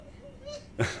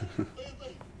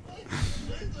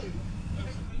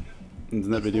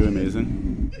Isn't that video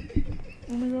amazing?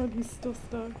 Oh my god, he's still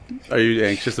stuck. Are you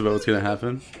anxious about what's gonna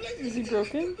happen? Is he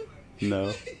broken?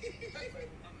 No.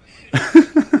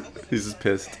 He's just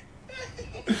pissed.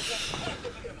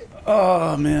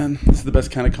 Oh man, this is the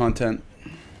best kind of content.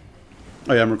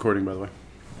 Oh yeah, I'm recording, by the way.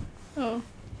 Oh.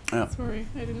 Yeah. Sorry,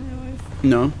 I didn't realize.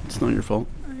 No, it's not your fault.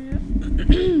 Oh,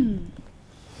 yeah.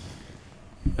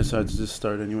 I decided to just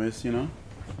start anyways, you know?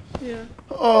 Yeah.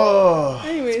 Oh,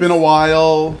 Anyways. it's been a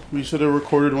while. We should have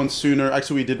recorded one sooner.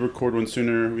 Actually, we did record one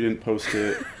sooner. We didn't post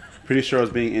it. Pretty sure I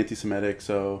was being anti-Semitic,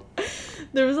 so...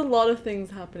 There was a lot of things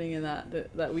happening in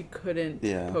that we couldn't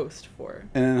post for.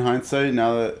 And in hindsight,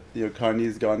 now that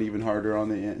Kanye's gone even harder on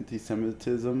the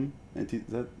anti-Semitism, that's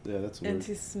the word.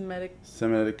 Anti-Semitic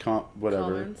Semitic whatever.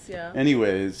 comments, yeah.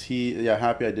 Anyways,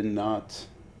 happy I did not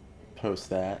post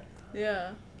that.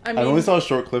 Yeah. I only saw a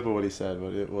short clip of what he said,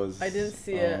 but it was... I didn't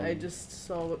see it. I just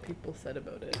saw what people said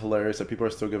about it. Hilarious that people are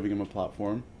still giving him a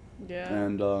platform. Yeah.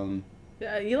 And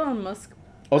yeah, Elon Musk.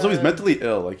 Also, he's mentally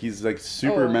ill. Like, he's, like,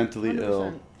 super mentally 100%.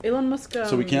 Ill. Elon Musk,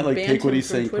 so we can't, like, take what he's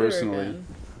saying Twitter personally. Again.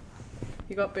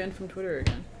 He got banned from Twitter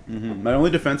again. Mm-hmm. My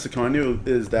only defense to Kanye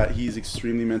is that he's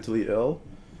extremely mentally ill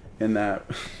and that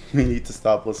we need to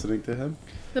stop listening to him.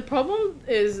 The problem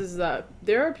is that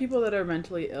there are people that are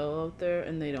mentally ill out there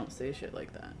and they don't say shit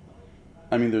like that.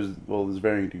 I mean, there's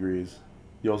varying degrees.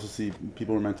 You also see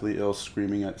people who are mentally ill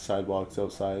screaming at sidewalks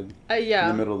outside in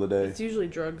the middle of the day. It's usually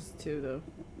drugs too, though.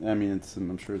 I mean,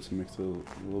 I'm sure it's a mix of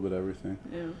a little bit of everything.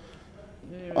 Yeah.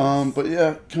 Anyways. But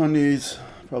yeah, Kanye's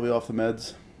probably off the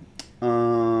meds.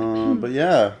 But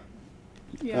yeah.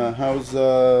 Yeah.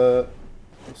 So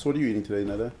what are you eating today,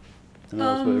 Neda? I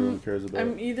know that's what everyone cares about.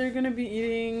 I'm either gonna be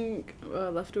eating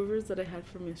leftovers that I had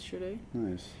from yesterday.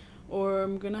 Nice. Or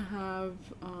I'm gonna have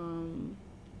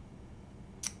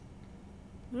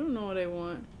I don't know what I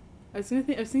want. I was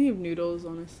thinking of noodles,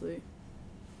 honestly.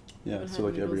 Yeah, so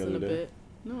like every other day.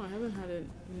 No, I haven't had it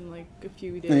in like a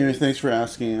few days. Anyways, thanks for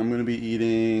asking. I'm gonna be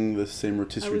eating the same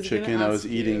rotisserie chicken I was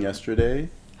eating yesterday.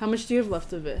 How much do you have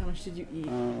left of it? How much did you eat?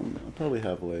 I probably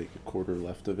have like a quarter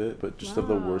left of it, but just of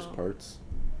the worst parts.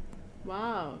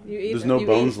 Wow, you ate. There's no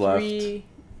bones left.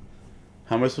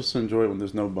 How am I supposed to enjoy it when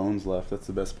there's no bones left? That's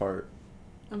the best part.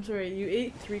 I'm sorry, you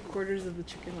ate 3/4 of the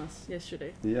chicken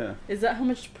yesterday. Yeah. Is that how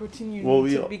much protein you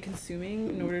need to be consuming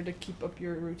in order to keep up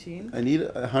your routine? I need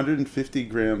 150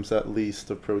 grams at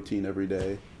least of protein every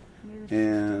day.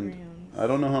 And grams. I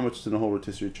don't know how much is in a whole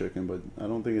rotisserie chicken, but I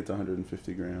don't think it's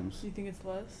 150 grams. Do you think it's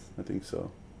less? I think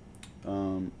so.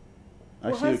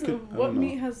 Actually, what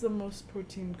meat has the most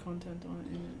protein content on it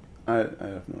in it? I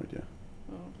have no idea.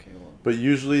 Oh, okay, well. But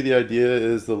usually the idea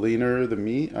is the leaner the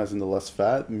meat, as in the less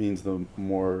fat, means the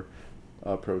more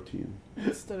protein.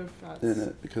 Instead of fats. In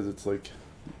it, because it's like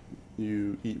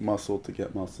you eat muscle to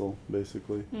get muscle,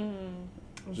 basically.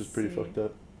 Which is pretty fucked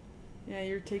up. Yeah,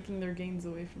 you're taking their gains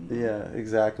away from them. Yeah,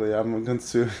 exactly. I'm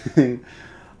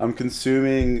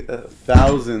consuming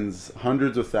thousands,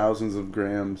 hundreds of thousands of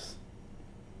grams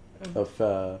of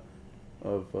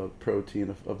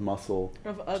protein of muscle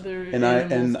of other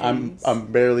I'm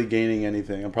barely gaining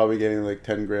anything. I'm probably gaining like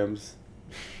 10 grams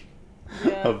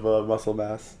of muscle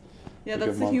mass. Yeah,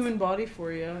 that's the human body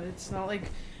for you. It's not like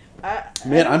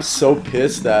I'm so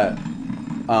pissed that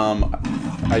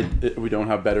we don't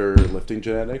have better lifting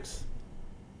genetics.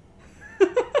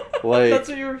 Like, that's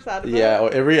what you were sad about? Yeah,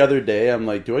 every other day I'm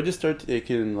like, do I just start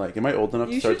taking, like, am I old enough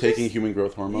to start taking human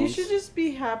growth hormones? You should just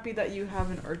be happy that you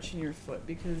have an arch in your foot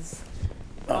because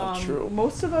true.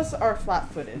 Most of us are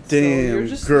flat-footed. Damn,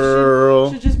 so girl.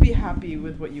 You should just be happy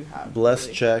with what you have. Bless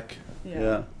really. Check.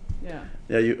 Yeah.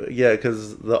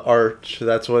 Because the arch,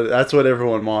 that's what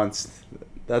everyone wants.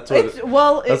 That's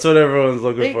what everyone's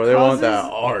looking for. They want that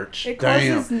arch.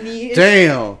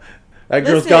 Damn. That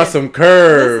girl's got some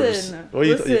curves. What are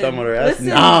you talking about her ass?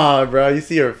 Nah, bro. You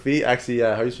see her feet? Actually,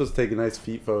 yeah. How are you supposed to take nice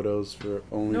feet photos for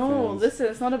OnlyFans? No, listen.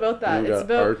 It's not about that. It's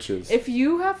about arches. If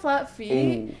you have flat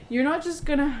feet, you're not just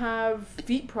gonna have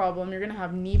feet problem. You're gonna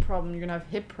have knee problem. You're gonna have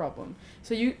hip problem.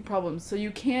 So you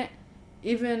can't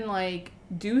even like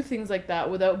do things like that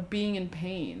without being in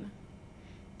pain.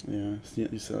 Yeah.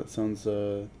 You said it sounds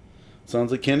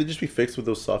like, can't it just be fixed with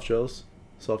those soft gel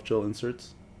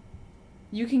inserts?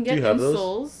 You can get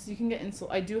insoles. You can get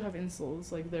insoles. I do have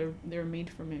insoles. Like they're made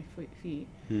for my feet,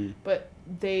 but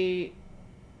they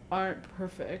aren't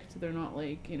perfect. They're not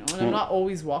like and I'm not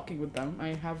always walking with them.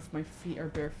 My feet are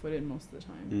barefooted most of the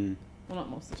time. Well, not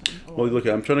most of the time. Well, look,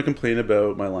 I'm trying to complain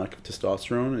about my lack of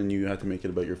testosterone, and you have to make it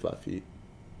about your flat feet.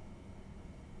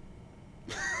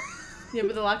 Yeah,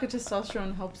 but the lack of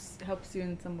testosterone helps you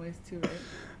in some ways too, right?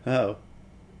 How?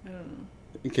 I don't know.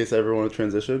 In case I ever want to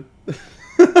transition. No,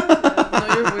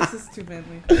 your voice is too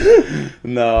manly.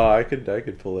 No, I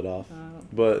could pull it off.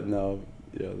 But no,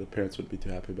 yeah, the parents would be too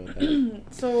happy about that.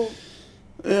 So.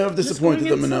 Yeah, I've disappointed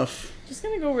them enough. Just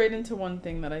gonna go right into one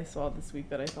thing that I saw this week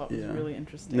that I thought was really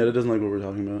interesting. Neda doesn't like what we're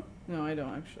talking about. No, I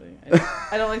don't actually.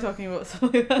 I don't like talking about stuff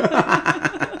like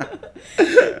that.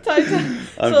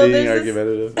 I'm being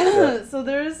argumentative. Yeah. So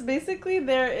there is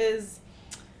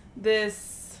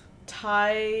this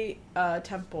Thai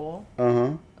temple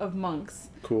of monks.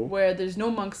 Cool. Where there's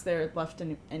no monks there left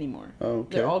anymore. Oh,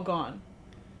 okay. They're all gone.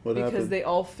 What happened? Because they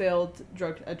all failed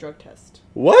a drug test.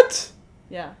 What?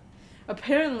 Yeah.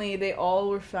 Apparently, they all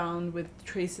were found with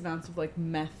trace amounts of, like,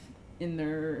 meth in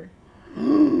their,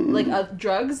 like,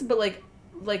 drugs, but, like,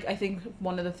 I think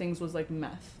one of the things was, like,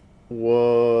 meth.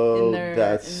 Whoa, in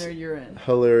their urine.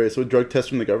 Hilarious. So, drug test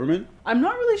from the government? I'm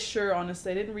not really sure,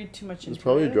 honestly. I didn't read too much into it. It's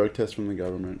probably a drug test from the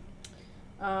government.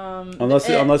 Unless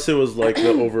it was, like, the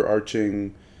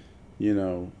overarching, you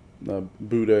know, the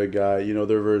Buddha guy, you know,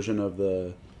 their version of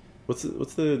the... What's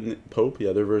the Pope?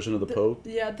 Yeah, their version of the Pope.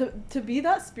 Yeah, to be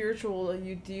that spiritual,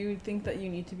 do you think that you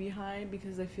need to be high?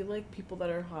 Because I feel like people that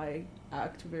are high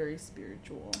act very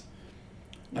spiritual.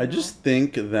 I just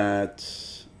think that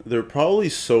they're probably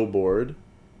so bored.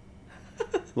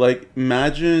 Like,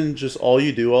 imagine just all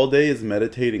you do all day is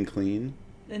meditate and clean.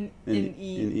 And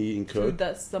eat and cook. Food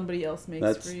that somebody else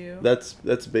makes for you. That's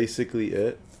basically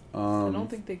it. I don't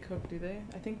think they cook, do they?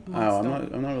 I think monks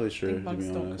don't. I'm not really sure, to be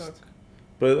honest. Don't cook.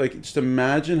 But, like, just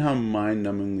imagine how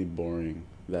mind-numbingly boring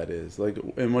that is. Like,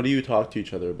 and what do you talk to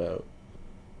each other about?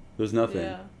 There's nothing.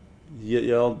 Yeah.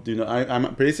 Y'all do not.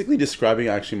 I'm basically describing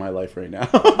actually my life right now.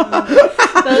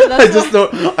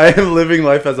 I am living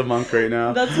life as a monk right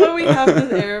now. That's why we have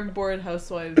this Arab Bored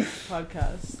Housewives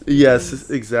podcast. Yes,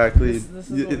 exactly.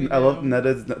 This is what we do. I love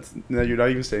Neda's. No, you're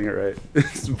not even saying it right.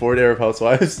 It's Bored Arab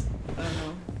Housewives. I don't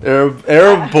know.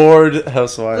 Arab Bored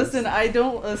Housewives. Listen, I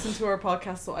don't listen to our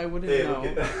podcast, so I wouldn't know.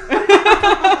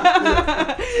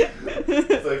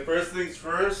 It's like, first things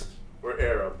first, we're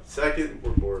Arab. Second,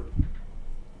 we're bored.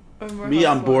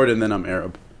 I'm bored, and then I'm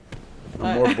Arab.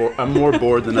 I'm more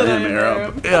bored than I am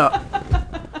Arab. Yeah.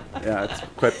 Yeah, it's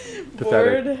quite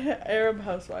pathetic. Bored Arab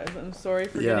Housewives. I'm sorry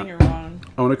for getting it wrong.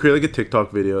 I want to create like a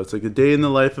TikTok video. It's like a day in the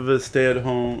life of a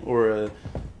stay-at-home or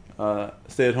a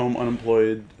stay-at-home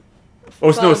unemployed.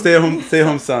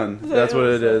 Stay-at-home son. That's what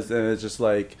it is, and it's just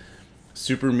like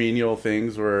super menial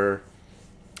things where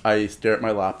I stare at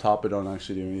my laptop but don't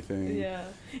actually do anything. Yeah,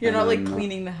 you're not like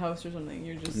cleaning the house or something.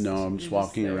 You're just I'm just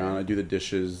walking around. I do the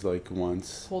dishes like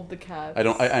once. Hold the cat.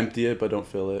 I empty it but don't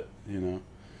fill it. You know.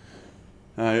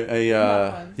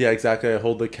 Yeah, exactly. I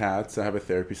hold the cats. I have a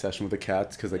therapy session with the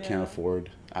cats because I can't afford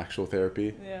actual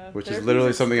therapy. Yeah, which is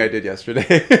literally something I did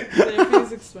yesterday. Therapy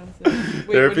is expensive.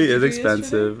 Therapy is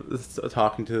expensive.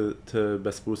 Talking to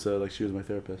Bespusa like she was my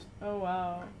therapist. Oh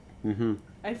wow. Mhm.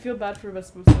 I feel bad for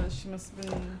Bespusa. She must have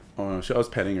been. Oh no, I was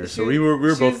petting her, so we were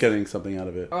both getting something out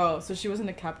of it. Oh, so she wasn't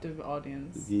a captive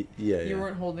audience. Yeah. You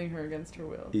weren't holding her against her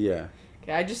will. Yeah.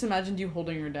 Okay, I just imagined you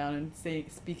holding her down and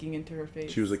speaking into her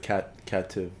face. She was a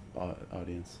captive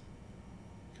audience.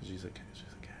 Because she's a cat.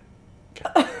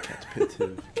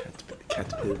 Captive. I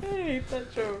hate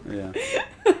that joke. Yeah.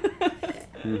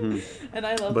 Mm-hmm. And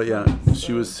I love. But dogs,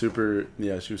 she was super.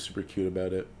 Yeah, she was super cute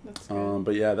about it. That's good.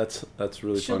 But yeah, that's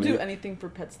really funny. She'll do anything for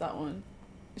pets. That one.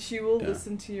 She will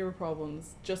listen to your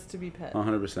problems just to be pet.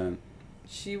 100%.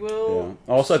 She will.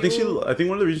 Yeah. Also, I think one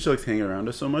of the reasons she likes hanging around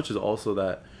us so much is also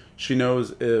that she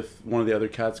knows if one of the other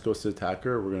cats goes to attack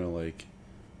her, we're gonna like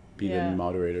be the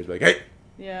moderators, like, hey.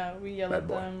 Yeah, we yell at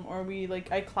them, or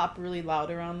I clap really loud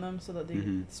around them so that they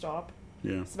stop.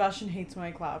 Yeah. Sebastian hates when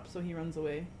I clap, so he runs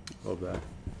away. Love that.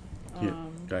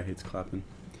 Guy hates clapping.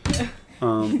 He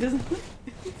doesn't.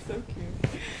 It's so cute.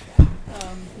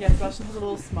 Sebastian has a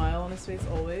little smile on his face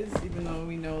always, even though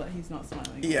we know that he's not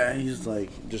smiling. Yeah, he's like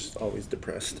just always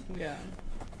depressed. Yeah.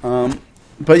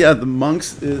 But yeah, the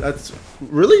monks, that's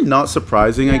really not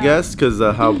surprising, I guess, because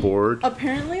how bored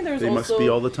apparently they must be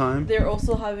all the time. They're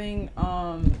also having,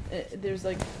 there's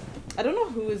like, I don't know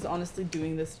who is honestly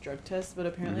doing this drug test, but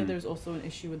apparently there's also an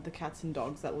issue with the cats and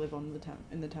dogs that live on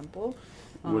in the temple.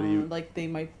 What do you... Like, they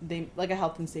like a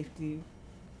health and safety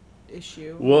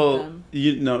issue. Well,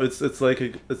 it's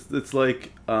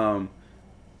like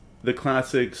the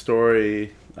classic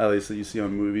story, at least that you see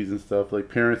on movies and stuff, like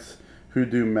parents who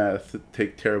do meth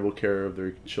take terrible care of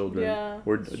their children,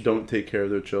 or don't take care of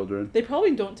their children. They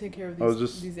probably don't take care of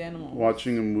these animals.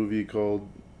 Watching a movie called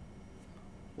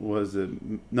was it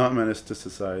not Menace to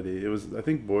Society? It was, I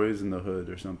think, Boys in the Hood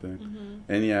or something. Mm-hmm.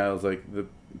 And yeah, it was like the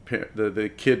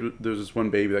kid. There was this one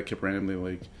baby that kept randomly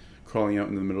like crawling out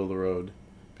in the middle of the road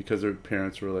because their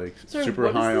parents were like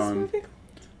super high on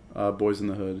Boys in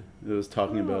the Hood. It was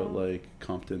talking about like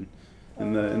Compton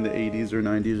in the 80s or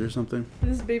 90s or something.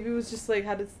 And this baby was just like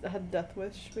had a death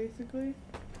wish basically.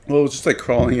 Well, it was just like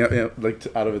crawling out,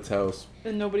 out of its house.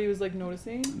 And nobody was like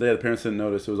noticing? The parents didn't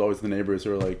notice. It was always the neighbors who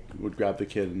were like would grab the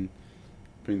kid and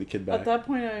bring the kid back. At that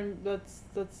point,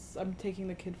 I'm taking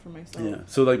the kid for myself. Yeah.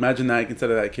 So like imagine that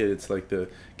instead of that kid, it's like the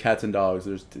cats and dogs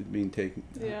that are being taken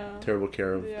terrible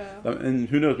care of. Yeah. And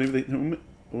who knows? Maybe I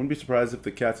wouldn't be surprised if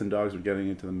the cats and dogs were getting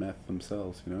into the meth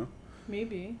themselves. You know.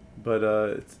 Maybe. But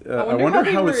I wonder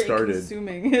how it started.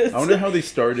 I wonder how they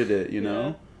started it. You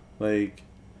know, like.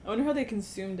 I wonder how they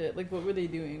consumed it. Like, what were they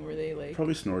doing? Were they like...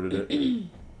 Probably snorted it.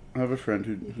 I have a friend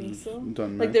who's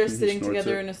done meth. Like, they're sitting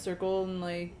together in a circle and,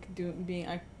 like,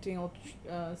 acting all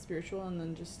spiritual and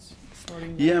then just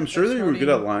snorting. Yeah, I'm sure they were good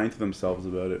at lying to themselves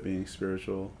about it being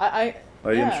spiritual. I'm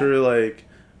sure, like...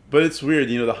 But it's weird,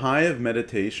 you know, the high of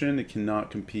meditation, it cannot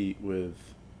compete with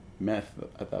meth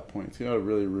at that point. It's going to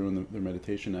really ruin their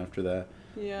meditation after that.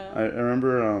 Yeah. I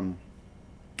remember,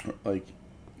 like...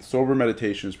 Sober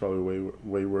meditation is probably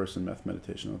way worse than meth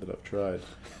meditation, not that I've tried.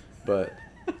 But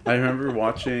I remember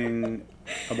watching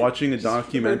a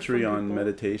documentary on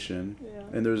meditation,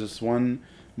 and there's this one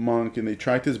monk, and they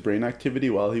tracked his brain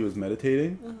activity while he was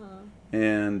meditating,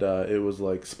 and it was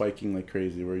like spiking like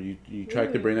crazy, where you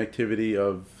track the brain activity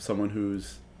of someone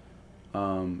who's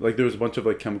like there was a bunch of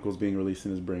like chemicals being released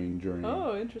in his brain during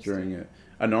it.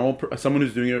 Someone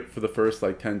who's doing it for the first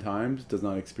like 10 times does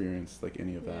not experience like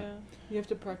any of that. Yeah, you have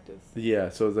to practice. Yeah,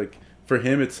 so it's like for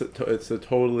him, it's a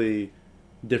totally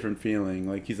different feeling.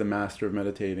 Like he's a master of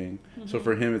meditating. Mm-hmm. So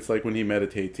for him, it's like when he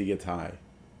meditates, he gets high.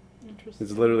 Interesting.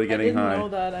 It's literally getting high. I didn't know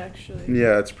that actually.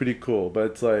 Yeah, it's pretty cool.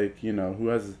 But it's like, you know, who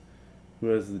has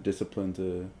the discipline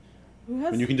to.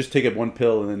 When you can just take up one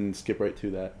pill and then skip right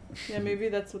to that. Yeah, maybe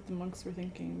that's what the monks were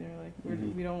thinking. They're like,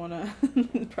 we don't want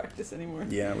to practice anymore.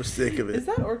 Yeah, we're sick of it. Is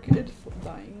that orchid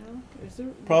dying now? Is there?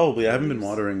 Probably. I haven't been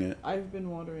watering it. I've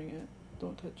been watering it.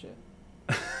 Don't touch it.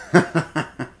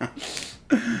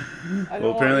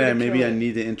 Well, apparently I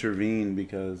need to intervene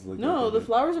because... No, the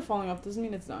flowers are falling off. Doesn't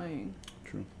mean it's dying.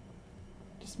 True.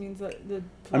 Just means that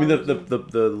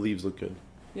the leaves look good.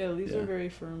 Yeah, the leaves are very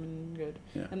firm and good.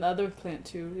 Yeah. And the other plant,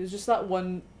 too. It's just that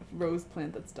one rose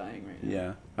plant that's dying right now.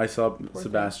 Yeah. I saw Poor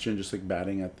Sebastian just, like,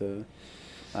 batting at it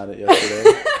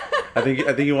yesterday. I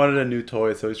think he wanted a new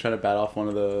toy, so he's trying to bat off one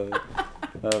of the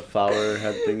flower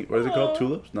head thing. What is it called?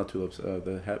 Tulips? Not tulips.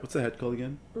 The head. What's the head called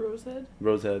again? Rose head?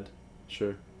 Rose head.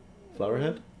 Sure. Flower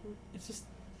head? It's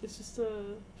just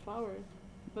a flower.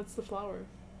 That's the flower.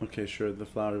 Okay, sure. The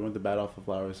flower. We want to bat off the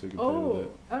flower so we can play with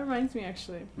it. That reminds me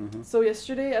actually. Mm-hmm. So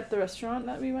yesterday at the restaurant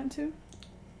that we went to,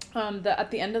 at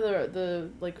the end of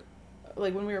the like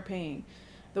when we were paying,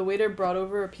 the waiter brought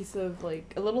over a piece of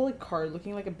like a little like card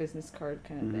looking like a business card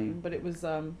kind of thing, but it was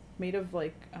made of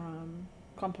like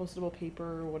compostable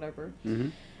paper or whatever. Mm-hmm.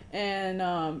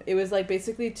 And it was like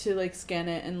basically to like scan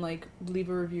it and like leave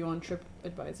a review on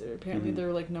TripAdvisor. Apparently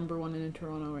they're like #1 in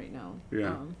Toronto right now.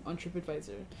 Yeah. On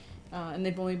TripAdvisor. And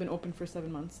they've only been open for 7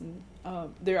 months, and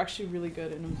they're actually really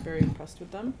good, and I'm very impressed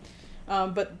with them.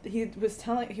 But he was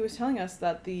telling us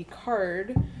that the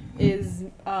card is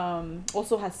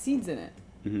also has seeds in it,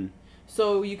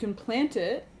 so you can plant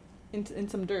it in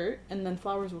some dirt, and then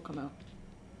flowers will come out.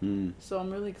 So I'm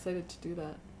really excited to do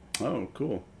that. Oh,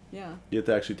 cool. Yeah. You have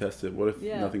to actually test it. What if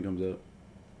nothing comes out?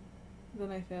 Then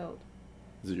I failed.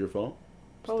 Is it your fault?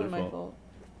 Probably my fault.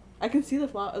 I can see the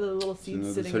little seeds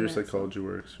sitting. That's how your psychology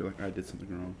works. You're like, I did something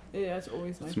wrong. Yeah, it's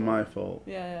always my fault. It's my fault.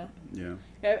 Yeah. Yeah.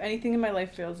 If anything in my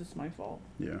life fails, it's my fault.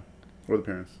 Yeah. Or the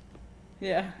parents.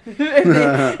 Yeah.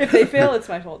 if they fail, it's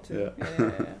my fault too.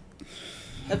 Yeah.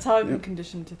 That's how I've been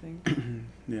conditioned to think.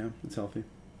 Yeah, it's healthy.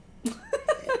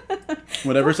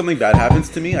 Whenever something bad happens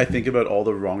to me, I think about all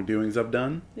the wrongdoings I've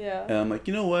done. Yeah. And I'm like,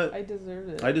 you know what? I deserve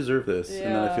it. I deserve this. Yeah.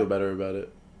 And then I feel better about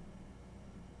it.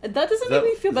 That doesn't make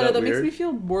me feel better. That makes me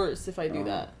feel worse if I do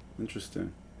that.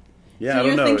 Interesting. Yeah, so I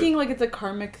don't know. You're thinking like it's a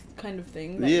karmic kind of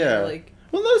thing. That like.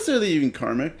 Well, not necessarily even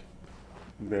karmic.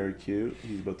 Very cute.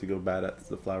 He's about to go bat at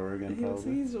the flower again,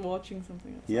 probably. He's watching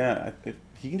something outside. Yeah,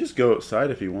 he can just go outside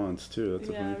if he wants, too. That's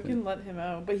we can let him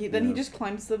out. But he just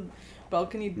climbs the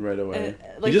balcony. Right away.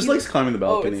 He just likes climbing the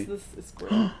balcony. Oh, it's this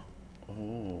squirrel.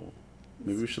 Oh.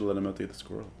 Maybe we should let him out to get the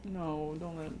squirrel. No,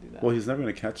 don't let him do that. Well, he's never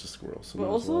gonna catch a squirrel. So but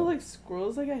also, like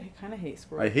squirrels, like I kind of hate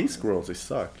squirrels. I hate squirrels. They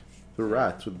suck. They're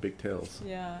rats with big tails.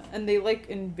 Yeah, and they like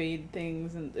invade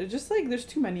things, and they're just like there's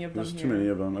too many of them. There's too many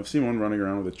of them. I've seen one running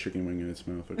around with a chicken wing in its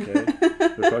mouth. Okay,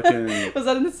 they're fucking. Was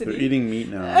that in the city? They're eating meat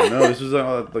now. No, this was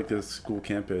like the school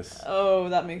campus. Oh,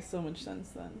 that makes so much sense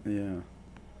then. Yeah.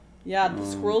 Yeah, the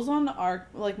squirrels on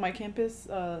my campus,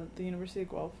 the University of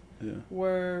Guelph,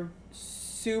 were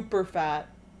super fat.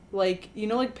 Like, you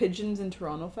know, like pigeons in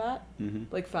Toronto fat?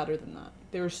 Mm-hmm. Like, fatter than that.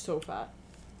 They were so fat.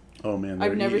 Oh, man,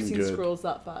 I've never seen squirrels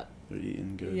that fat. They're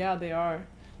eating good. Yeah, they are.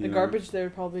 The garbage there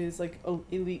probably is, like,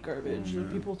 elite garbage.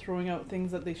 Like, people throwing out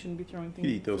things that they shouldn't be throwing things out.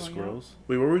 You eat those squirrels?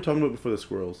 Wait, what were we talking about before the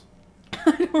squirrels?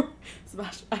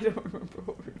 Sebastian, I don't remember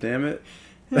what we were Damn it.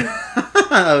 Did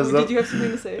you have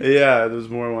something to say? Yeah, there's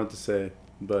more I want to say,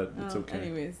 but it's okay.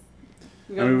 Anyways.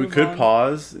 I mean, we could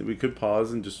pause. We could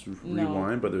pause and just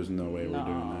rewind, but there's no way we're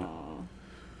doing that.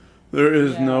 There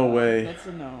is no way. That's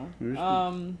a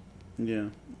no. Yeah,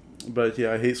 but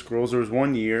yeah, I hate squirrels. There was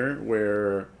one year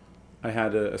where I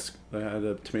had a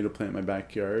tomato plant in my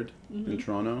backyard in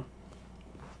Toronto,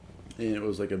 and it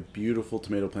was like a beautiful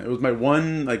tomato plant. It was my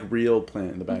one like real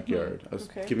plant in the backyard. I was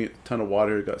giving it a ton of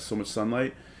water. It got so much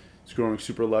sunlight. It's growing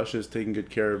super luscious, taking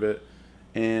good care of it,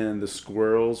 and the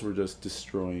squirrels were just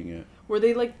destroying it. Were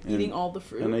they like eating all the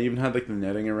fruit? And I even had like the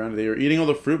netting around it. They were eating all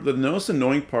the fruit. The most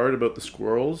annoying part about the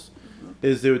squirrels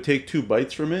is they would take 2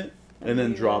 bites from it and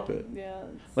then drop it. Yeah.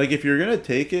 Like if you're gonna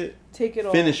take it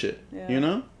all. Finish it. Yeah. You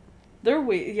know. They're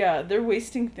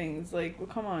wasting things. Like, well,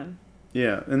 come on.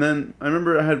 Yeah, and then I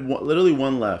remember I had literally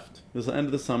one left. It was the end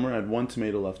of the summer. I had 1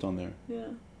 tomato left on there. Yeah.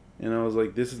 And I was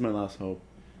like, this is my last hope.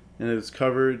 And it was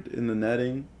covered in the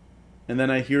netting. And then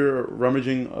I hear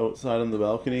rummaging outside on the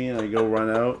balcony, and I go run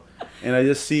out, and I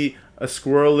just see a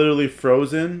squirrel literally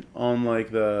frozen on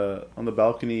like the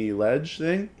balcony ledge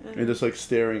thing, and just like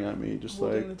staring at me, just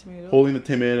holding the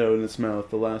tomato in its mouth,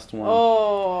 the last one.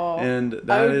 Oh. And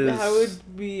I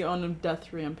would be on a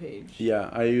death rampage. Yeah,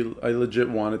 I legit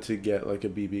wanted to get like a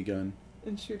BB gun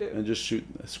and shoot it, and just shoot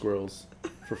squirrels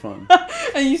for fun.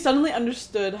 And you suddenly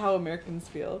understood how Americans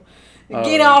feel.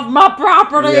 Get off my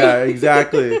property! Yeah,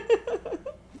 exactly.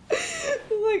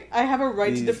 Like, I have a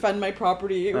right to defend my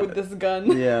property with this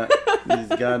gun. Yeah, these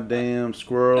goddamn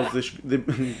squirrels. They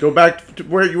go back to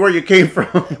where you came from.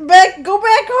 Go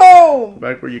back home.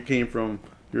 Back where you came from.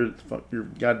 Your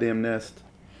goddamn nest.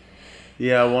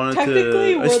 Yeah,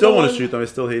 I still want to shoot them. I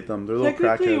still hate them. They're little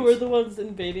crackheads. Technically, we're the ones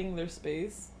invading their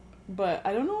space, but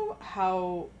I don't know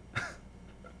how.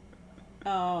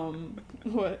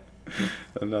 What?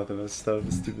 Nothing. That's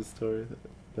a stupid story.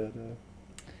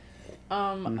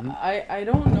 I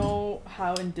don't know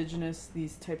how indigenous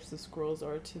these types of squirrels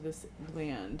are to this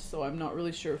land, so I'm not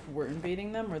really sure if we're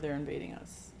invading them or they're invading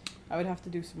us. I would have to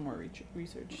do some more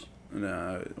research.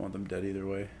 Nah, I want them dead either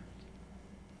way.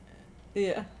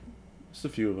 Yeah. Just a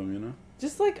few of them, you know?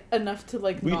 Just, like, enough to,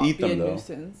 like, not be a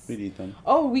nuisance. We'd eat them.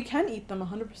 Oh, we can eat them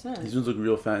 100%. These ones look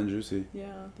real fat and juicy.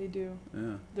 Yeah, they do.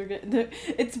 Yeah.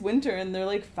 It's winter and they're,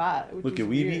 like, fat, which is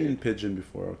we've eaten pigeon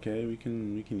before, okay? We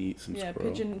can eat some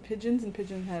squirrel. Yeah, pigeons and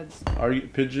pigeon heads. Are you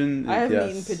pigeon? I haven't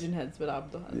eaten pigeon heads, but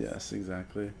Abdul has. Yes,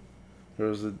 exactly. There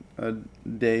was a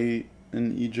day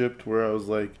in Egypt where I was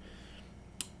like,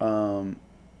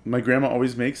 my grandma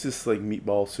always makes this, like,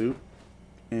 meatball soup.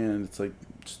 And it's, like,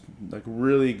 just, like,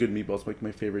 really good meatballs. It's, like,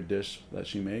 my favorite dish that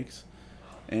she makes.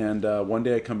 And one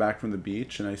day I come back from the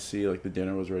beach, and I see, like, the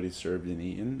dinner was already served and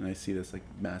eaten. And I see this, like,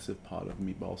 massive pot of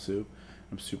meatball soup.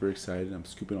 I'm super excited. I'm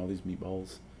scooping all these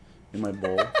meatballs in my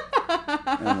bowl.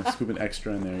 And I'm scooping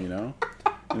extra in there, you know?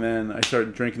 And then I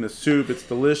start drinking the soup. It's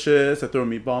delicious. I throw a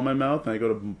meatball in my mouth, and I go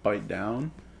to bite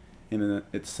down. And then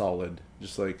it's solid.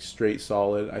 Just, like, straight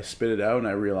solid. I spit it out, and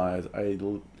I realize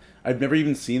I've never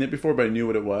even seen it before, but I knew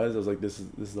what it was. I was like, this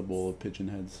is a bowl of pigeon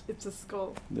heads. It's a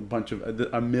skull.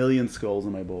 A million skulls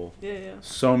in my bowl. Yeah.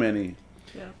 So many.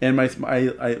 Yeah. And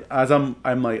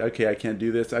I'm like, okay, I can't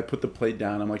do this. I put the plate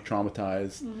down. I'm like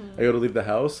traumatized. Mm-hmm. I go to leave the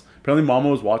house. Apparently, Mama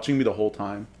was watching me the whole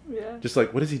time. Yeah. Just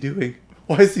like, what is he doing?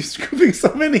 Why is he scooping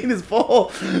so many in his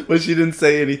bowl? But she didn't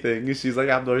say anything. She's like,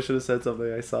 I should have said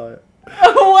something. I saw it.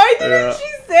 Why didn't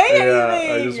she say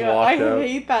anything? I just walked out. I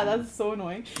hate that. That's so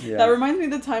annoying. Yeah. That reminds me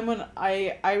of the time when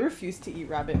I refused to eat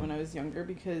rabbit when I was younger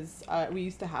because we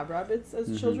used to have rabbits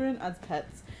as children, as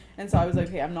pets. And so I was like,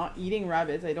 hey, I'm not eating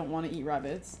rabbits. I don't want to eat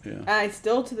rabbits. Yeah. And I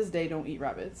still, to this day, don't eat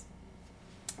rabbits.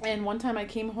 And one time I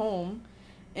came home,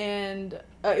 and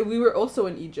we were also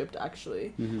in Egypt,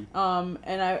 actually. Mm-hmm.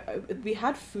 And we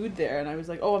had food there, and I was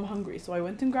like, oh, I'm hungry. So I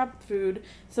went and grabbed food,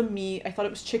 some meat. I thought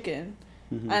it was chicken.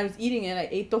 And I was eating it. I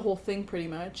ate the whole thing pretty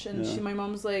much. And my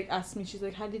mom was like, asked me, she's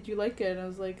like, how did you like it? And I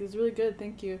was like, it was really good,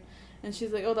 thank you. And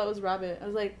she's like, oh, that was rabbit. I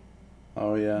was like,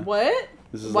 oh yeah. What?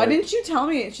 Why didn't you tell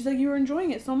me? She's like, you were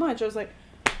enjoying it so much. I was like,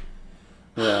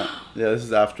 yeah. This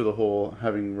is after the whole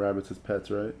having rabbits as pets,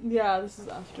 right? Yeah, this is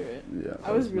after it. Yeah.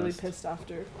 I was really pissed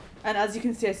after. And as you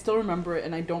can see, I still remember it,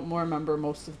 and I don't more remember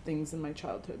most of things in my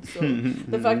childhood. So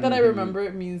the fact that I remember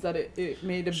it means that it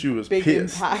made a big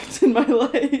impact in my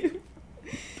life.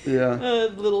 Yeah. A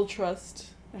little trust.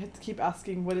 I had to keep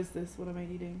asking, what is this? What am I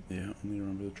eating? Yeah, only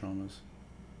remember the traumas.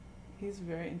 He's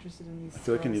very interested in these. I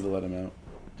feel like I need to let him out.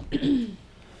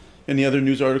 Any other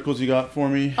news articles you got for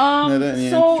me?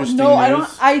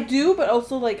 I do, but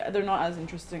also like they're not as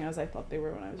interesting as I thought they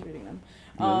were when I was reading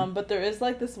them. But there is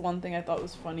like this one thing I thought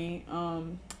was funny.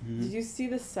 Did you see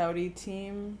the Saudi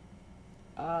team?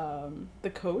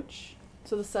 The coach.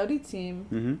 So the Saudi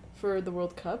team for the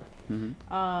World Cup.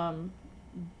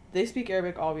 They speak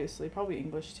Arabic, obviously, probably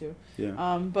English too.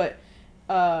 Yeah. But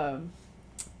the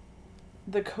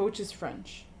coach is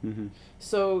French.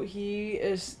 So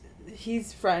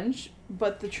he's French,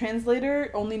 but the translator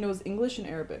only knows English and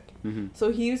Arabic.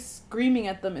 So he's screaming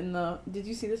at them did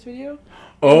you see this video?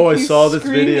 Oh, I saw this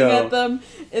video. Screaming at them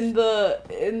in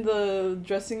the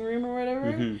dressing room or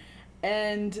whatever.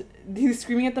 And he's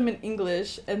screaming at them in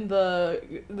English, and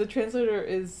the translator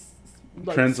is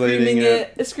like translating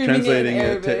it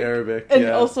to Arabic, and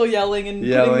also yelling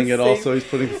it. Also, he's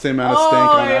putting the same amount of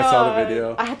stank on it. I saw the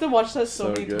video. I had to watch that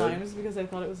so many times because I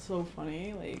thought it was so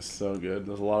funny. Like, so good.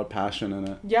 There's a lot of passion in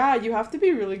it. Yeah, you have to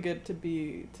be really good to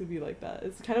be like that.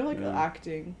 It's kind of like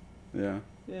acting. Yeah.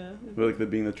 Yeah. But like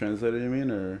being the translator, you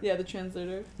mean, or? Yeah, the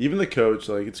translator. Even the coach,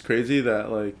 like it's crazy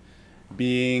that like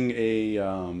being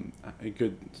a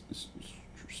good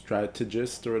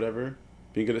strategist or whatever,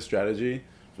 being good at strategy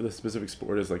for the specific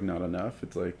sport is like not enough.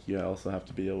 It's like you also have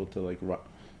to be able to like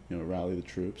rally the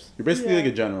troops. You're basically like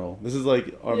a general. This is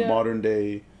like our modern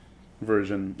day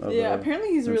version of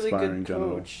apparently he's a really good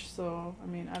coach. So I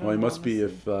mean, I don't know. Well, he must be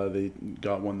if they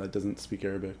got one that doesn't speak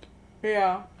Arabic.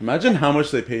 Yeah. Imagine how much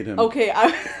they paid him. Okay.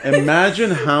 Imagine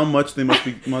how much they must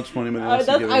be much money.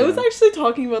 I was actually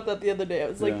talking about that the other day. I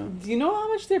was like, do you know how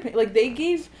much they're paying? Like they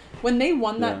gave when they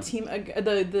won that team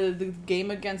the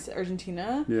game against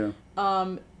Argentina. Yeah.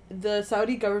 The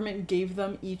Saudi government gave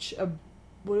them each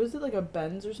what was it, like a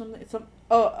Benz or something?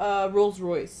 Rolls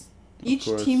Royce. Each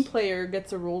team player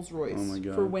gets a Rolls Royce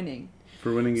for winning.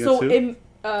 For winning against who? In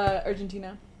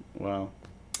Argentina. Wow.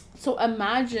 So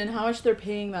imagine how much they're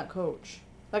paying that coach.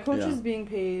 That coach is being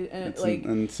paid an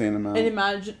insane amount.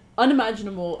 An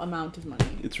unimaginable amount of money.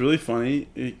 It's really funny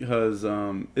because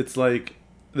it's like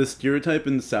the stereotype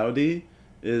in Saudi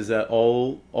is that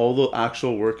all the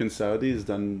actual work in Saudi is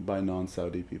done by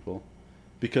non-Saudi people,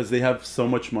 because they have so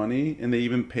much money and they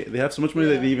have so much money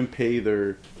that they even pay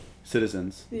their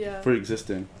citizens for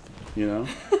existing, you know.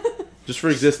 Just for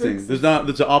existing. There's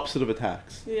the opposite of a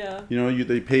tax. Yeah. You know,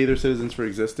 they pay their citizens for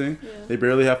existing. Yeah. They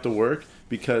barely have to work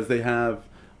because they have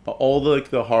all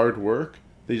the hard work.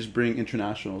 They just bring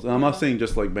internationals. And I'm not saying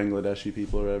just like Bangladeshi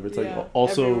people or whatever. It's like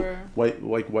also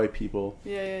everywhere. white people.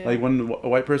 Yeah. Like when a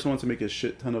white person wants to make a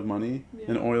shit ton of money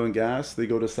in oil and gas, they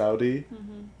go to Saudi.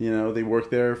 You know, they work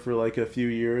there for like a few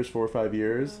years, 4 or 5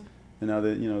 years. And now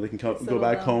they can go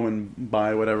back home and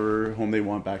buy whatever home they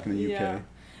want back in the UK.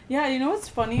 Yeah, you know what's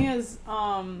funny is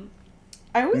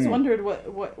I always wondered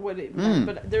what it meant,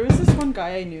 but there was this one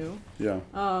guy I knew. Yeah.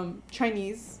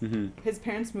 Chinese. His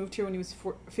parents moved here when he was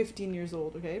 15 years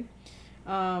old, okay?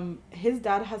 His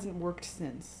dad hasn't worked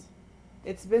since.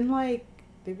 It's been like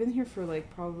they've been here for like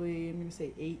probably I'm going to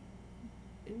say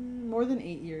more than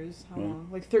 8 years. How long?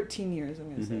 Like 13 years, I'm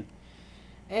going to say.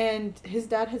 And his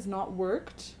dad has not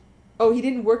worked. Oh, he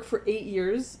didn't work for 8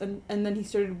 years and then he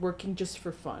started working just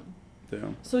for fun.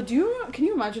 Damn. So can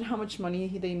you imagine how much money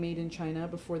they made in China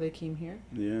before they came here?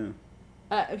 Yeah.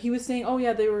 He was saying, "Oh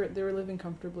yeah, they were living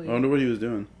comfortably." I wonder what he was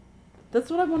doing.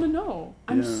 That's what I want to know.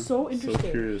 I'm so interested.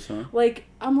 So curious, huh? Like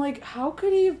I'm like, how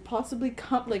could he have possibly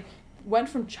went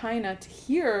from China to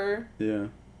here? Yeah.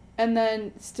 And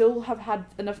then still have had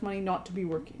enough money not to be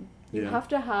working. You have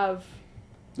to have.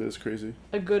 That's crazy.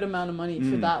 A good amount of money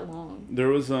for that long. There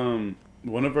was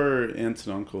one of our aunts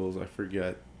and uncles. I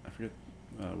forget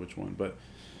which one, but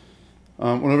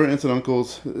one of our aunts and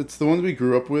uncles, it's the ones we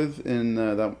grew up with in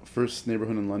that first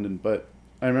neighborhood in London, but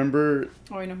I remember...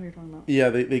 Oh, I know who you're talking about. Yeah,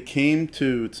 they came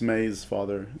to May's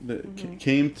father.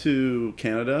 Came to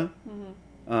Canada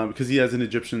because he has an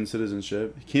Egyptian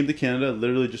citizenship. He came to Canada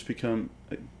literally just to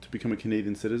become a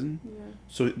Canadian citizen. Yeah.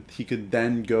 So he could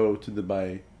then go to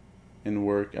Dubai and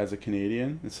work as a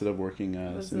Canadian instead of working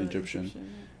as an Egyptian.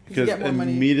 Because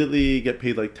immediately get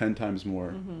paid like 10 times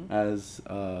more as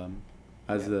a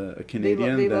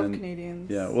Canadian. They love Canadians.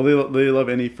 Yeah, well, they love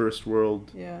any first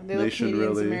world they nation, love Canadians,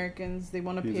 really. Americans. They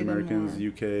want to pay Americans, them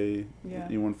more. UK,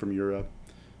 anyone from Europe.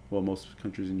 Well, most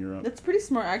countries in Europe. That's pretty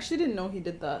smart. I actually didn't know he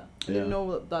did that. I didn't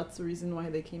know that's the reason why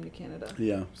they came to Canada.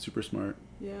 Yeah, super smart.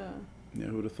 Yeah. Yeah,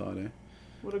 who would have thought, eh?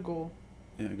 What a goal.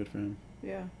 Yeah, good for him.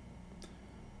 Yeah.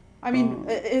 I mean,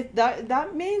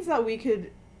 that means that we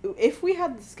could, if we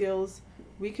had the skills,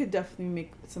 we could definitely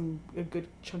make a good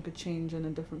chunk of change in a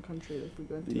different country if we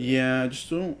go into it. Yeah, I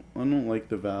don't like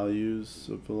the values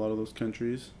of a lot of those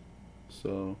countries,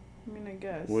 so. I mean, I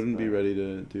guess. Wouldn't be ready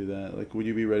to do that. Like, would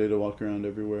you be ready to walk around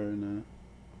everywhere in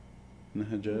a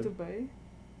hijab? Dubai?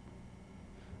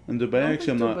 In Dubai,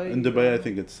 actually, I'm not. In Dubai, I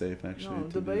think it's safe, actually. No,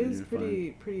 Dubai is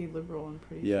pretty liberal and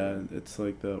pretty. Yeah, fair. It's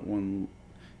like the one.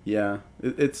 Yeah,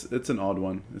 it's an odd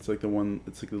one. It's like the one.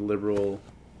 It's like the liberal.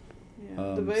 Yeah.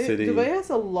 Dubai has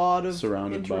a lot of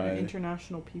surrounded by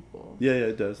international people. Yeah,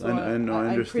 it does. So I know. I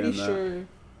understand I'm pretty that. Sure,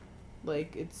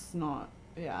 like, it's not.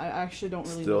 Yeah, I actually don't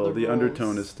really know Still, the rules.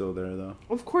 undertone is still there, though.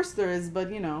 Of course there is,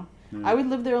 but, I would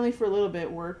live there only for a little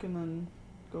bit, work, and then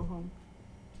go home.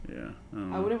 Yeah.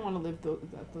 I wouldn't want to live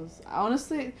at those.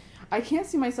 Honestly, I can't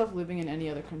see myself living in any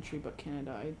other country but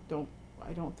Canada.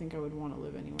 I don't think I would want to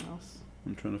live anywhere else.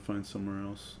 I'm trying to find somewhere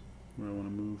else where I want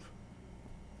to move.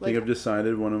 I think I've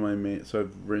decided one of my so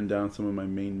I've written down some of my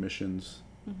main missions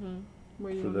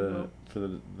where you for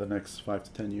the next 5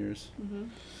 to 10 years.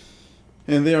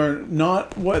 And they are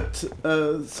not what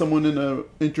someone in an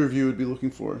interview would be looking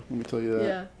for. Let me tell you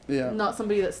that. Yeah. Not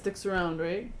somebody that sticks around,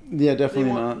 right? Yeah,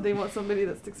 definitely not. They want somebody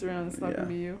that sticks around. It's not gonna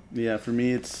be you. Yeah, for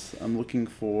me, I'm looking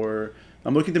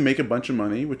to make a bunch of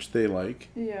money, which they like.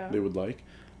 Yeah. They would like,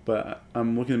 but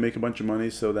I'm looking to make a bunch of money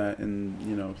so that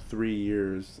in 3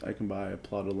 years I can buy a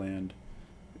plot of land,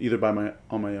 either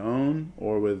on my own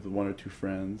or with 1 or 2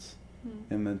 friends,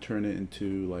 and then turn it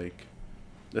into like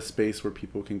a space where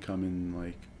people can come and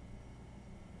like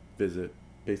visit,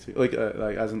 basically, like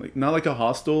as in like not like a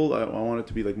hostel. I want it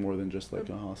to be like more than just like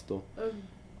a hostel. A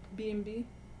B&B.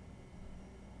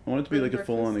 I want it to be like a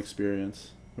full-on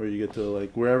experience where you get to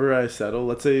like wherever I settle.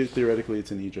 Let's say theoretically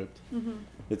it's in Egypt.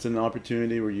 It's an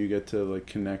opportunity where you get to like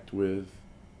connect with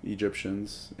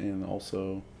Egyptians and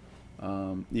also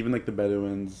even like the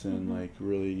Bedouins and like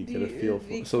really get a feel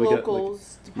for so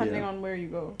locals, depending on where you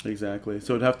go. Exactly.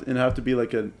 So it'd have to be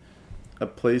like a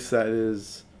place that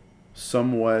is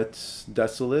somewhat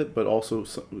desolate, but also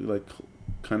like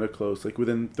kind of close, like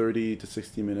within 30 to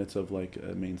 60 minutes of like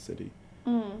a main city.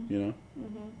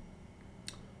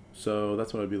 So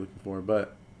that's what I'd be looking for,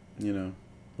 but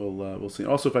we'll see.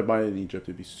 Also, if I buy it in Egypt,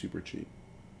 it'd be super cheap.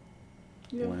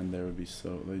 The land there would be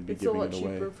they'd be giving it away. It's a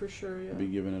lot cheaper for sure. Yeah. They'd be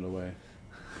giving it away.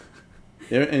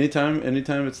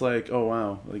 Anytime it's like, oh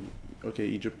wow, like okay,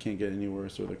 Egypt can't get any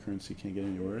worse, or the currency can't get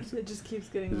any worse. It just keeps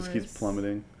getting worse. It just keeps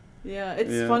plummeting. Yeah,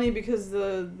 it's funny because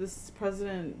this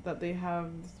president that they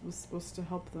have was supposed to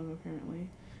help them apparently,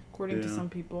 according to some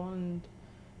people, and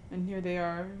here they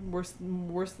are, worse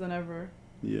than ever.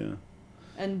 Yeah.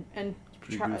 And it's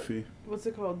pretty goofy. What's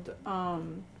it called?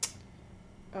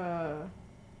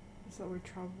 Is that we're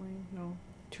traveling? No,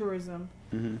 tourism.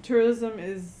 Tourism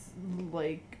is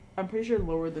like, I'm pretty sure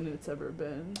lower than it's ever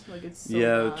been. Like it's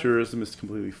so bad. Tourism is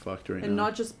completely fucked right now. And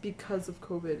not just because of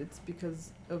COVID, it's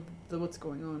because of what's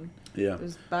going on. Yeah.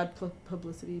 There's bad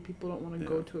publicity. People don't want to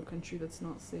go to a country that's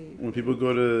not safe. When people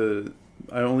go to,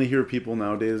 I only hear people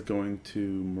nowadays going to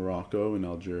Morocco and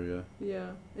Algeria.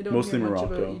 Yeah. Mostly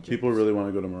Morocco. People really want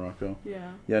to go to Morocco.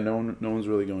 Yeah. Yeah, no one's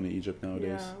really going to Egypt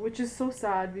nowadays. Yeah, which is so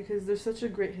sad because there's such a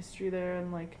great history there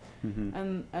and like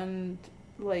and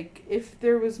like if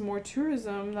there was more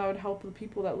tourism that would help the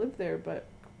people that live there, but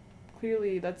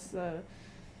clearly that's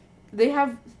they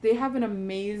have an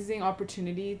amazing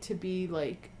opportunity to be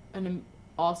like an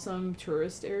awesome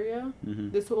tourist area.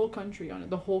 This whole country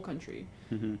the whole country,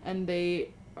 and they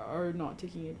are not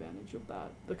taking advantage of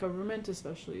that. The government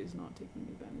especially is not taking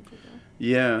advantage of that.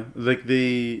 Yeah, like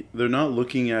they're not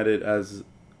looking at it as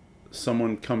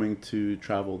someone coming to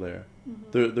travel there.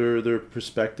 Their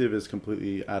perspective is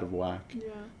completely out of whack. Yeah.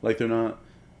 Like they're not,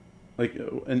 like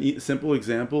a simple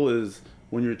example is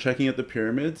when you're checking out the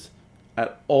pyramids,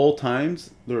 at all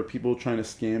times there are people trying to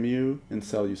scam you and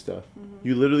sell you stuff.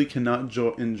 You literally cannot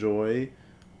enjoy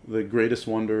the greatest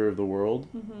wonder of the world,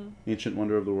 ancient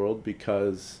wonder of the world,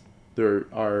 because there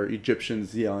are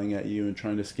Egyptians yelling at you and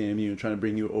trying to scam you and trying to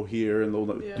bring you here and they'll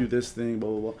do this thing, blah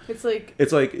blah blah. It's like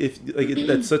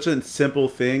that's such a simple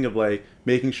thing of like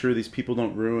making sure these people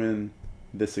don't ruin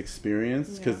this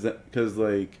experience, because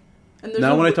like And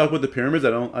now, when I talk about the pyramids, I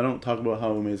don't talk about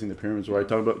how amazing the pyramids were. I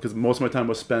talk about because most of my time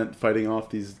was spent fighting off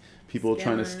these people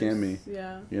trying to scam me.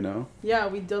 Yeah. You know. Yeah,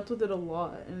 we dealt with it a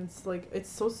lot, and it's like it's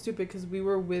so stupid because we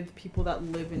were with people that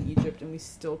live in Egypt, and we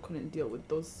still couldn't deal with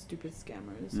those stupid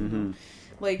scammers. You know?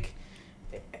 Like.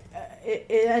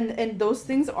 And those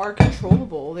things are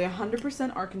controllable. They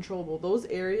 100% are controllable. Those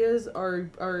areas are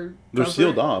they're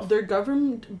sealed off. They're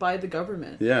governed by the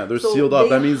government. Yeah, they're sealed off.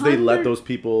 That means they let those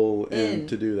people in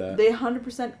to do that. They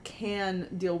 100% can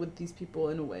deal with these people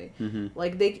in a way.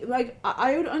 Like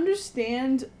I would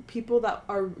understand people that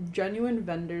are genuine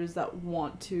vendors that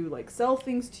want to like sell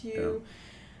things to you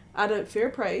at a fair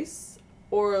price,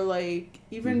 or like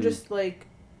even just like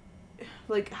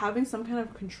having some kind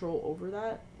of control over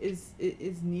that is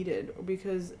needed,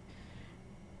 because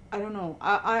I don't know.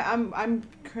 I'm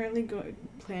currently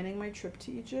planning my trip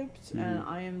to Egypt, and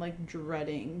I am like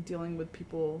dreading dealing with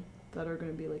people that are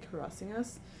going to be like harassing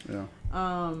us. Yeah.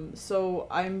 So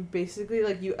I'm basically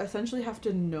like, you essentially have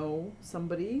to know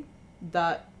somebody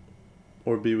that,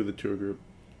 or be with a tour group.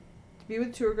 Be with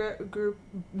a tour group.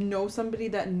 Know somebody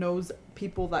that knows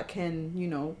people that can, you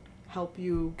know, help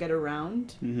you get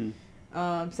around.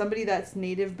 Somebody that's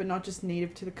native, but not just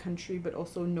native to the country, but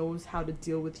also knows how to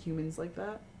deal with humans like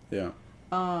that. Yeah.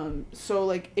 So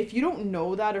like, if you don't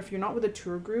know that, or if you're not with a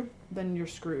tour group, then you're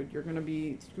screwed. You're gonna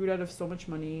be screwed out of so much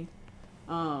money.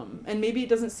 And maybe it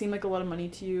doesn't seem like a lot of money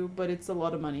to you, but it's a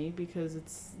lot of money, because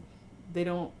it's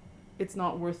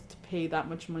not worth to pay that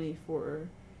much money for.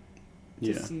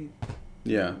 See.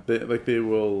 Yeah, they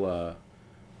will.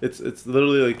 It's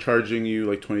literally like charging you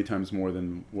like 20 times more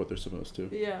than what they're supposed to.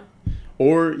 Yeah.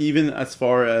 Or even as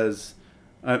far as,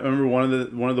 I remember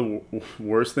one of the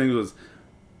worst things was,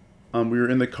 we were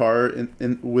in the car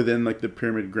in within like the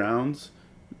pyramid grounds,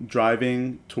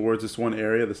 driving towards this one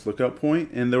area, this lookout point,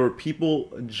 and there were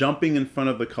people jumping in front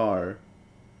of the car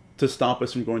to stop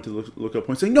us from going to the lookout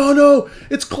point, saying, no,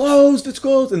 it's closed,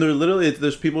 and they're literally,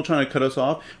 there's people trying to cut us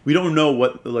off. We don't know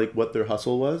what their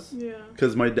hustle was. Yeah.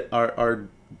 Because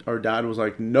our dad was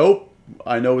like, nope,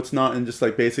 I know it's not, and just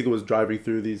like basically was driving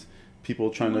through these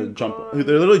people trying to jump.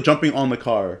 They're literally jumping on the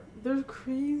car. They're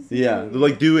crazy. Yeah, they'll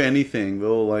like do anything.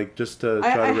 They'll like just to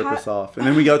try to rip us off. And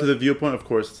then we got to the viewpoint. Of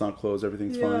course, it's not closed.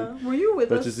 Everything's fine. Were you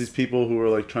with us? But just these people who are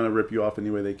like trying to rip you off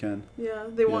any way they can. Yeah,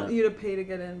 they want you to pay to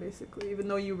get in, basically, even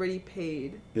though you already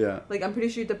paid. Yeah. Like, I'm pretty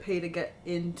sure you have to pay to get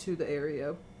into the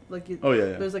area. Like,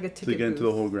 there's like a ticket to get into the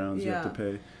booth. whole grounds, you have to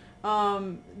pay. I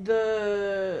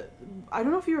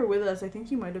don't know if you were with us. I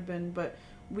think you might have been, but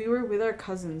we were with our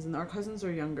cousins, and our cousins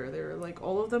are younger. They were like,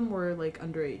 all of them were like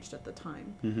underage at the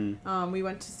time. We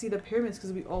went to see the pyramids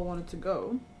because we all wanted to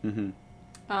go.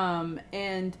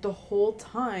 And the whole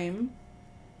time,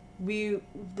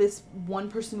 this one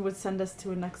person would send us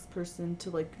to a next person to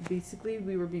like, basically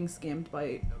we were being scammed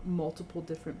by multiple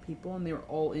different people, and they were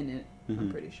all in it.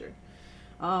 I'm pretty sure.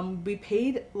 We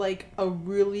paid like a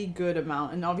really good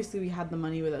amount, and obviously we had the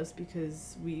money with us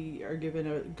because we are given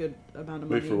a good amount of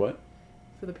money. Wait, for what?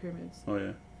 For the pyramids. Oh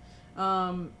yeah.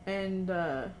 And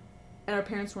our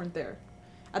parents weren't there.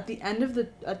 At the end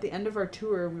of our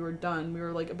tour, we were done. We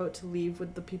were like about to leave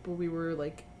with the people we were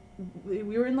like.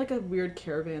 We were in like a weird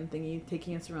caravan thingy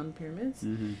taking us around the pyramids.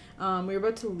 We were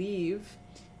about to leave,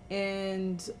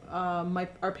 and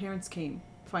our parents came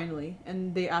finally,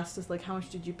 and they asked us like, how much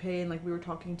did you pay? And like, we were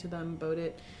talking to them about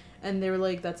it, and they were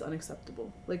like, that's unacceptable,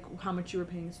 like how much you were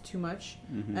paying is too much.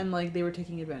 And like, they were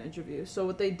taking advantage of you. So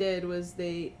what they did was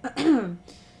they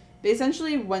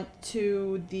essentially went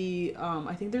to the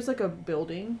I think there's like a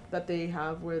building that they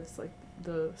have where it's like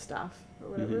the staff or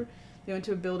whatever. They went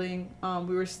to a building.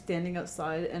 We were standing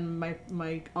outside, and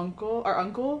my uncle,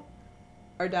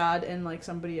 our dad, and like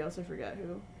somebody else, I forget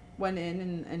who, went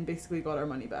in and basically got our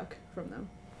money back from them.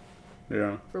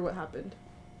 Yeah. For what happened.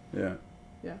 Yeah.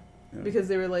 Yeah. Because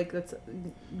they were like, that's.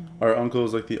 Our uncle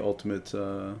is like the ultimate.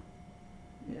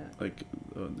 Like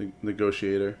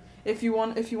negotiator. If you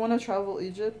want to travel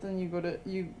Egypt, then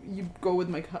you go with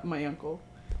my uncle.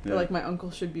 Yeah. Or like, my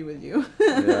uncle should be with you.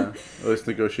 Yeah. At least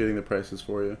negotiating the prices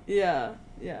for you. Yeah.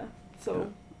 Yeah. So.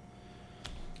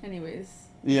 Yeah. Anyways.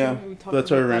 Yeah,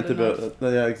 that's our rant about.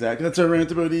 Yeah, exactly. That's our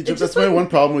rant about Egypt. That's my one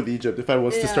problem with Egypt. If I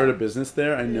was to start a business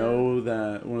there, I know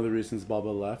that one of the reasons Baba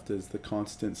left is the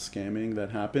constant scamming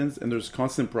that happens, and there's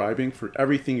constant bribing for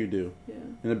everything you do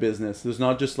in a business. There's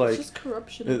not just like, it's just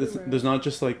corruption. There's not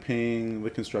just like paying the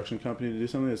construction company to do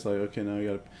something. It's like, okay, now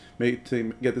I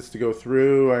gotta get this to go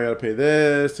through. I gotta pay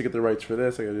this to get the rights for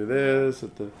this. I gotta do this.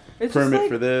 The permit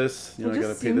for this. I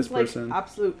gotta pay this person.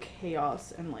 Absolute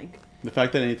chaos, and like. The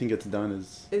fact that anything gets done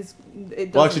is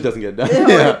it actually doesn't get done.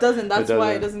 It doesn't. That's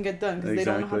why it doesn't get done, because they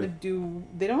don't know how to do.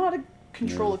 They don't know how to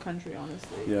control a country,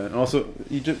 honestly. Yeah, and also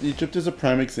Egypt is a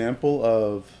prime example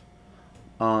of,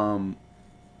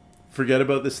 forget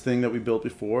about this thing that we built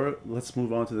before. Let's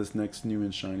move on to this next new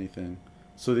and shiny thing.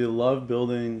 So they love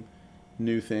building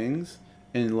new things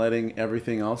and letting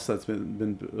everything else that's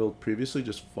been built previously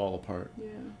just fall apart. Yeah.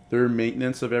 Their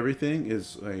maintenance of everything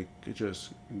is like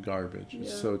just garbage. Yeah.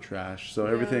 It's so trash. So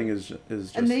everything is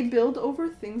just... And they build over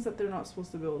things that they're not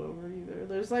supposed to build over either.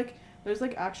 There's like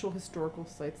actual historical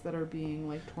sites that are being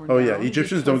like torn down. Oh yeah,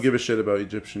 Egyptians don't give a shit about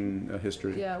Egyptian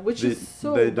history. Yeah, which is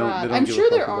so bad. I'm sure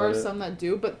there are some that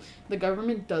do, but the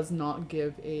government does not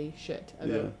give a shit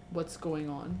about what's going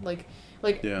on. Like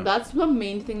that's the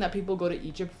main thing that people go to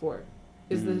Egypt for,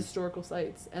 is the historical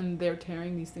sites, and they're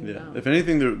tearing these things down. If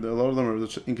anything, a lot of them are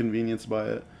just inconvenienced by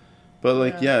it. But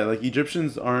like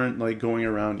Egyptians aren't like going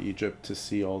around Egypt to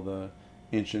see all the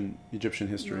ancient Egyptian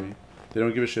history. No. They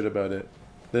don't give a shit about it.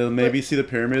 They'll maybe see the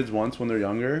pyramids once when they're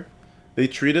younger. They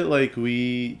treat it like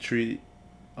we treat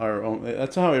our own.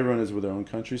 That's how everyone is with their own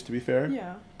countries, to be fair.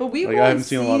 Yeah, but we I haven't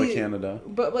seen a lot of Canada.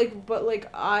 But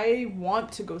I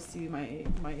want to go see my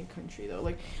country though.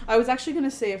 Like I was actually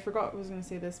gonna say, I forgot I was gonna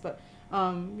say this, but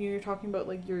you're talking about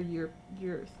like your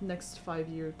next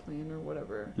 5-year plan or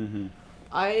whatever. Mm-hmm.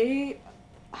 I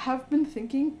have been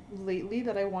thinking lately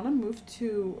that I want to move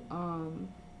to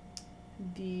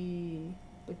the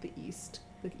East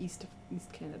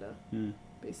Canada,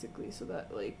 basically, so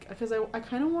that like, because I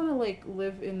kind of want to like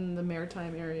live in the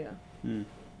maritime area.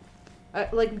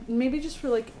 Like maybe just for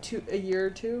like a year or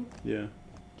two. Yeah.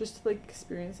 Just to like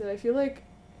experience it. I feel like,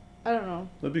 I don't know.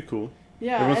 That'd be cool.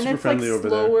 Yeah, everyone's and it's like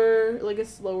slower, like a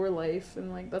slower life,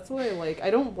 and like that's what I like. I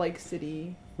don't like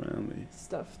city friendly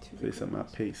stuff too. Place at my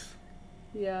pace.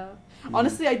 Yeah.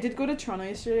 Honestly, I did go to Toronto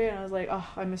yesterday, and I was like, oh,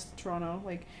 I missed Toronto.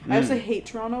 Like, I also hate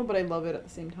Toronto, but I love it at the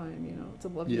same time, you know. It's a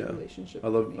lovely relationship. I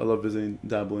love visiting,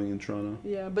 dabbling in Toronto.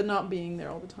 Yeah, but not being there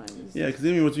all the time. Because I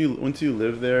mean, once you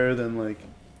live there, then, like,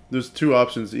 there's two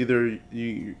options. Either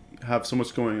you have so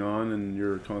much going on and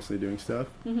you're constantly doing stuff,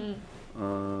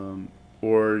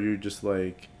 or you just,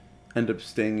 like, end up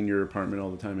staying in your apartment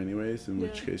all the time anyways, in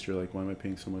which case you're like, why am I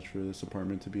paying so much for this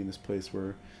apartment to be in this place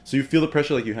where... So you feel the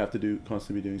pressure like you have to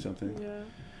constantly be doing something. Yeah.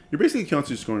 You're basically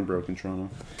constantly just going broke in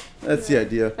Toronto. That's the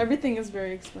idea. Everything is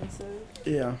very expensive.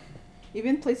 Yeah.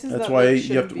 Even places that's why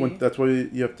you have to. That's why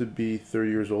you have to be 30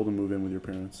 years old and move in with your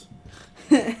parents.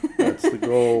 That's the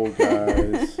goal,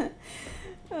 guys.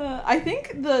 I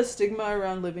think the stigma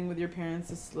around living with your parents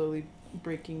is slowly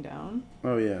breaking down.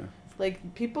 Oh yeah.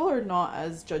 Like, people are not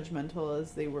as judgmental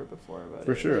as they were before about it.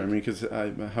 For sure. Like, I mean, because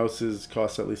houses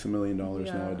cost at least $1 million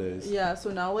nowadays. Yeah, so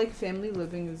now, like, family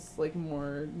living is, like,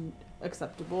 more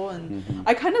acceptable. And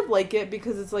I kind of like it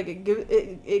because it's, like,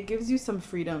 it gives you some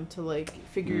freedom to, like,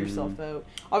 figure yourself out.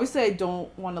 Obviously, I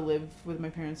don't want to live with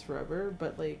my parents forever,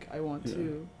 but, like, I want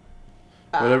to...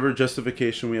 whatever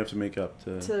justification we have to make up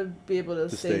to be able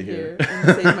to stay here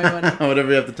and save my money. Whatever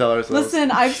we have to tell ourselves.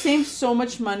 Listen, I've saved so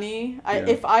much money.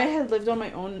 If I had lived on my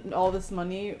own, all this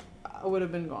money, I would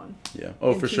have been gone. Yeah.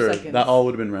 Oh, for sure. Seconds. That all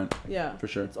would have been rent. Yeah. For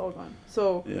sure. It's all gone.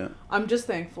 So I'm just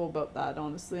thankful about that,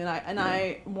 honestly. And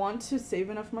I want to save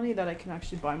enough money that I can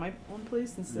actually buy my own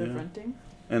place instead of renting.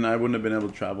 And I wouldn't have been able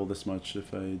to travel this much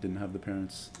if I didn't have the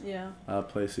parents'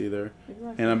 place either.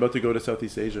 Exactly. And I'm about to go to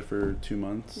Southeast Asia for 2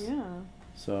 months. Yeah.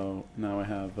 So now I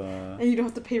have... and you don't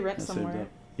have to pay rent somewhere.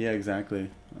 Yeah,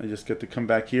 exactly. I just get to come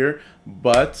back here.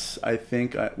 But I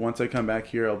think once I come back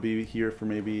here, I'll be here for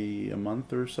maybe a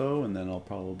month or so. And then I'm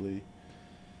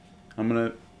going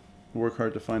to work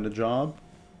hard to find a job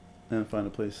and find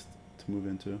a place to move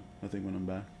into, I think, when I'm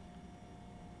back.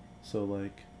 So,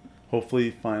 like, hopefully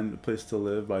find a place to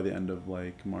live by the end of,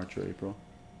 like, March or April.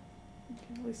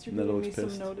 Okay, at least you're giving me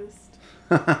some notice.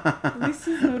 At least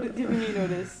he's giving me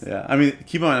notice. Yeah, I mean,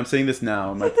 keep on. I'm saying this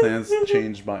now. My plans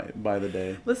change by the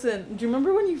day. Listen, do you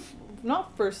remember when you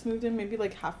not first moved in? Maybe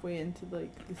like halfway into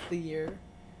like the year.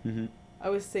 Mm-hmm. I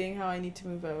was saying how I need to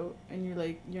move out, and you're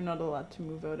like, you're not allowed to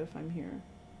move out if I'm here.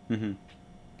 Mm-hmm.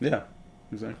 Yeah,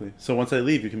 exactly. So once I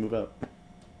leave, you can move out.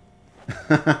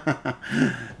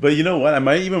 But you know what? I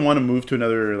might even want to move to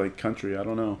another like country. I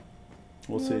don't know.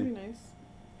 We'll see. That'd be nice.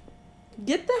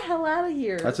 Get the hell out of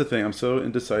here. That's the thing. I'm so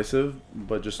indecisive,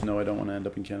 but just know I don't want to end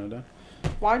up in Canada.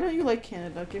 Why don't you like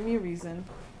Canada? Give me a reason.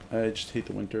 I just hate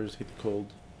the winters, hate the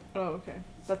cold. Oh, okay.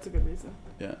 That's a good reason.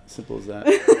 Yeah, simple as that.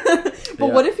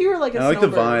 But what if you were like I like the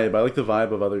vibe. I like the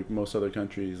vibe of most other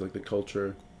countries, like the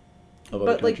culture of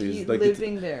other countries. But like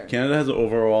living there. Canada has an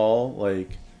overall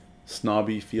like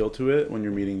snobby feel to it when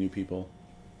you're meeting new people.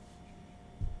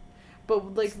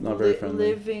 But like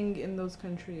living in those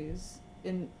countries,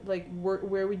 in like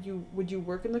where would you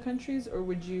work in the countries, or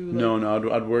would you? Like,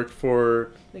 no, I'd work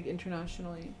for like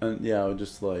internationally. And yeah, I would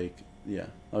just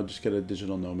I'll just get a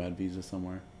digital nomad visa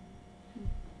somewhere.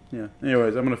 Yeah.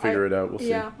 Anyways, I'm gonna figure it out. We'll see.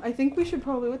 Yeah, I think we should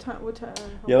probably. What time?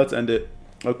 Yeah, let's end it.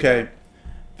 Okay. Yeah.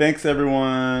 Thanks,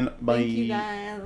 everyone. Bye. Thank you, guys.